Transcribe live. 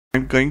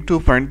I'm going to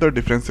find the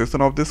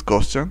differentiation of this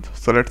question.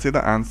 So let's see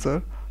the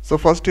answer. So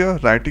first here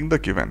writing the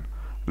given.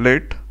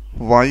 Let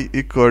y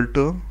equal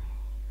to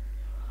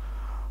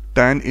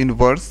tan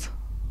inverse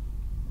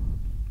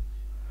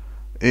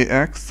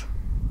ax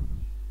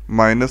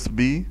minus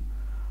b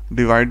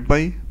divided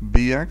by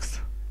bx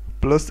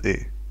plus a.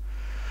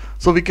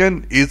 So we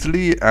can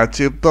easily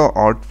achieve the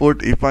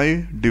output if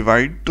I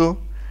divide the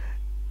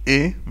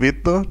a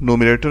with the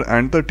numerator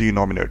and the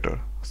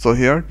denominator. So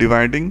here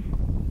dividing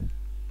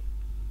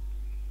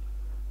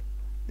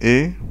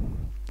a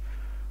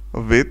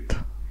with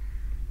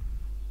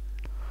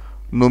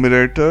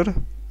numerator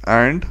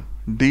and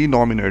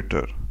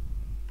denominator.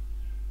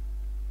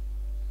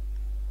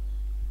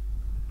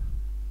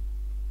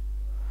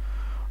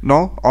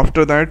 Now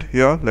after that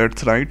here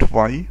let's write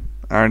y,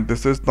 and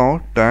this is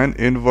now tan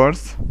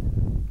inverse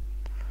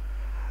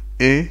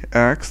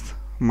ax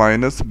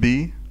minus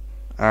b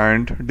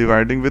and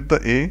dividing with the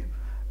a,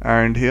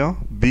 and here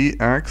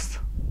bx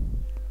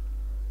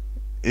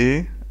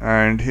a,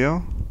 and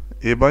here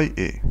a by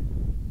a.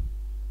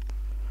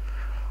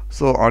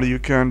 So or you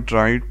can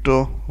write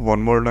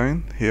one more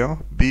line here,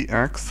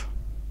 bx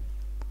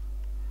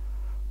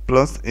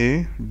plus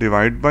a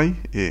divided by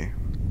a.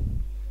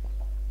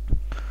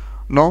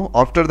 Now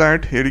after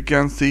that here you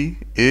can see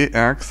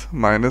ax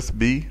minus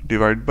b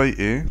divided by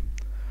a.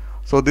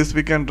 So this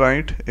we can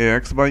write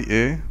ax by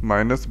a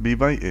minus b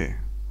by a.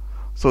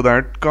 So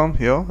that come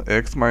here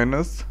x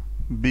minus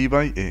b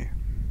by a.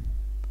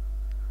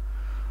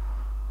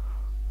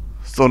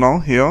 So now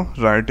here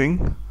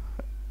writing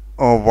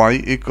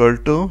y equal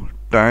to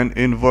tan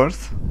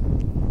inverse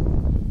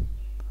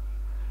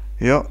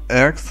here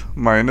x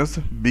minus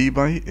b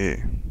by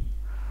a,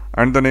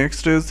 and the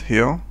next is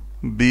here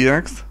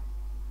bx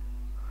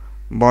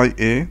by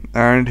a,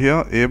 and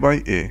here a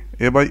by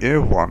a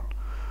 1.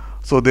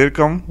 So there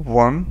come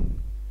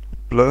 1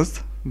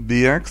 plus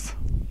bx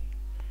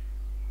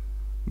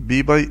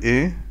b by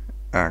a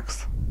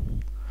x.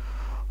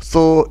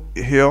 So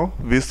here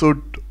we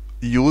should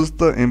use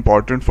the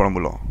important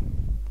formula.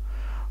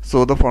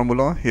 So the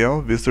formula here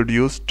we should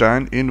use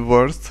tan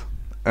inverse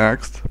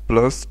x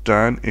plus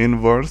tan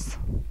inverse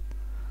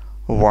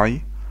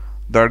y,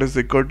 that is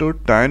equal to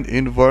tan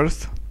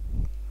inverse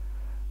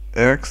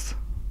x.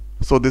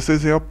 So this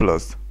is here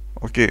plus.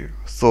 Okay,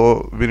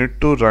 so we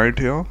need to write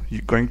here,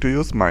 you're going to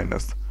use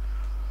minus.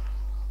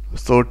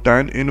 So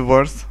tan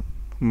inverse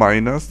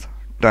minus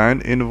tan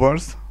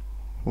inverse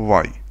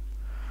y,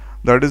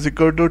 that is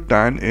equal to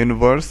tan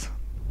inverse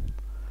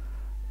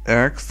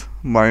x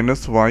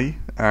minus y,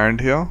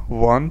 and here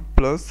 1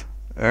 plus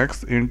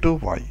x into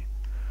y.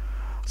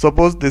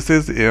 Suppose this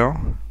is here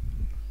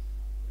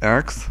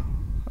x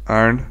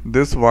and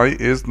this y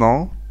is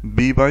now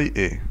b by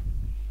a.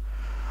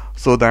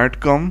 So that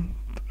come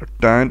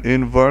tan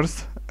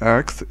inverse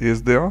x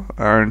is there,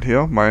 and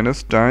here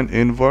minus tan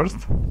inverse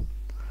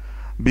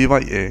b by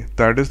a,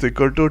 that is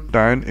equal to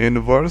tan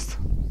inverse.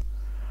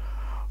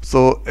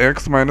 So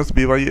x minus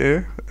b by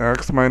a,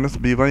 x minus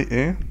b by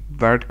a,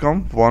 that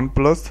come 1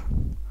 plus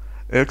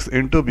x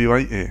into b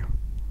by a,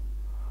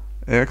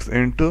 x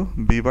into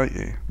b by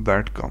a,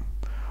 that come.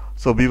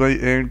 So b by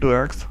a into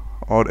x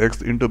or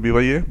x into b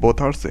by a, both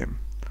are same.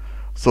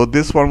 So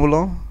this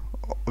formula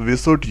we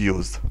should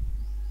use.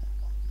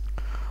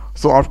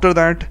 So after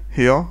that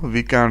here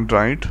we can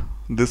write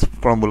this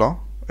formula.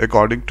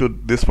 According to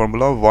this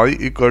formula, y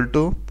equal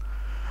to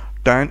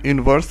tan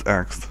inverse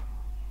x.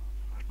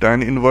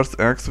 Tan inverse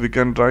x we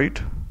can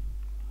write,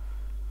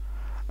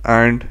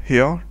 and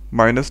here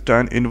minus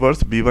tan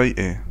inverse b by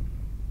a,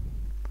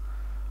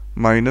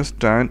 minus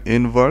tan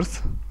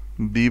inverse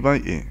b by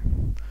a.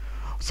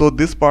 So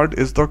this part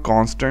is the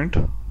constant.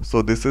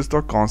 So this is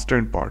the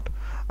constant part,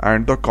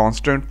 and the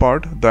constant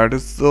part, that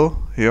is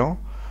here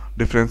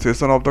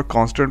differentiation of the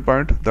constant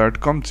part,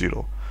 that comes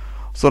 0.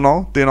 So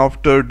now then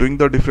after doing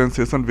the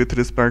differentiation with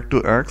respect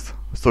to x,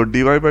 so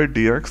dy by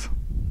dx,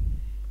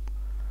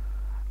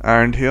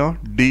 and here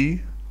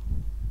d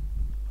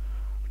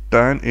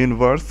tan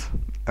inverse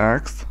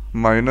x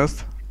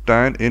minus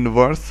tan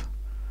inverse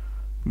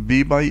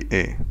b by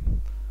a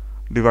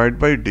divided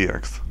by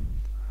dx.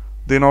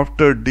 Then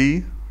after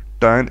d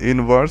tan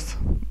inverse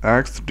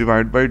x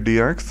divided by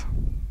dx,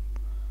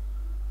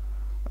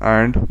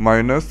 and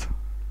minus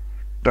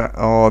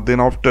then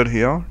after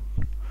here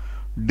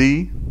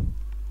d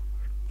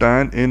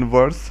tan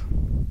inverse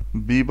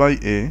b by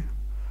a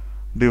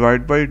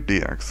divided by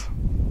dx.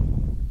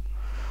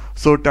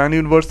 So tan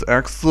inverse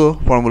x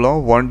formula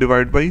 1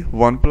 divided by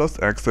 1 plus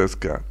x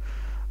square,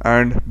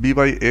 and b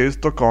by a is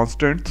the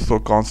constant, so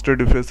constant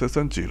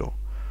differentiation 0.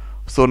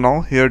 So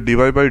now here dy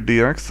by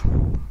dx,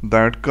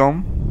 that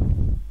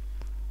come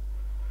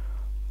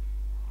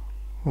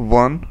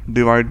 1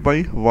 divided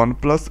by 1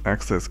 plus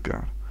x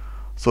square.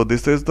 So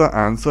this is the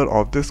answer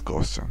of this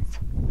question.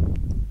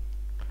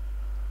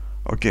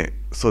 Okay,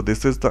 so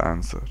this is the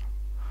answer.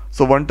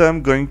 So one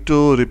time going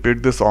to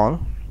repeat this all.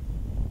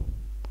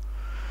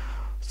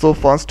 So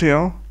first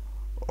here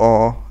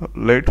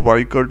let y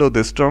equal to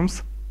this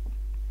terms,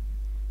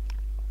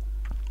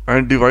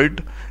 and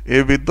divide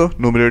a with the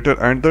numerator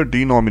and the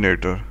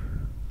denominator.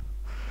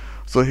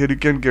 So here you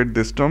can get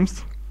these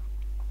terms.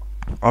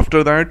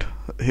 After that,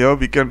 here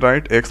we can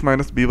write x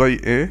minus b by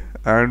a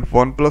and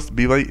 1 plus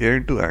b by a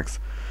into x.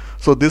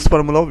 So this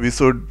formula we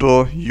should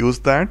use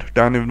that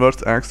tan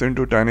inverse x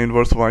into tan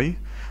inverse y,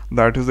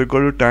 that is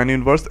equal to tan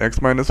inverse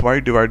x minus y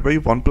divided by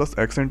 1 plus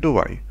x into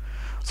y.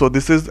 So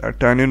this is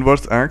tan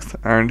inverse x,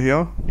 and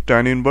here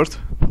tan inverse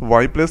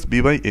y plus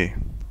b by a.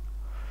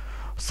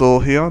 So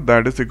here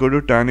that is equal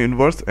to tan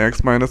inverse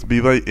x minus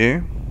b by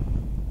a,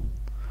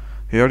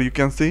 here you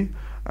can see,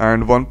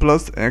 and 1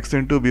 plus x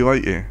into b by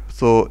a.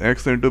 So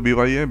x into b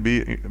by a,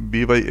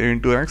 b by a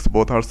into x,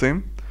 both are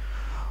same.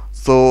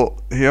 So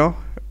here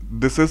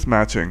this is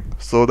matching,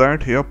 so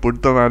that here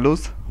put the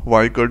values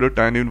y equal to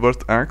tan inverse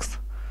x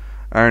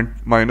and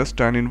minus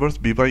tan inverse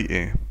b by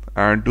a,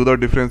 and do the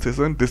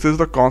differentiation. This is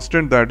the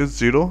constant, that is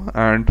 0,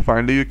 and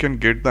finally you can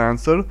get the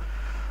answer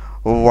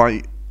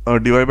y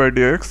divided by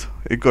dx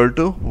equal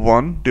to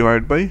 1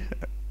 divided by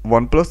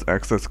 1 plus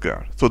x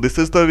square. So this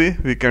is the way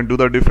we can do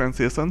the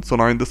differentiation. So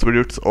now in this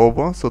video it's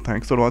over. So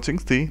thanks for watching.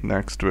 See you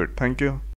next video. Thank you.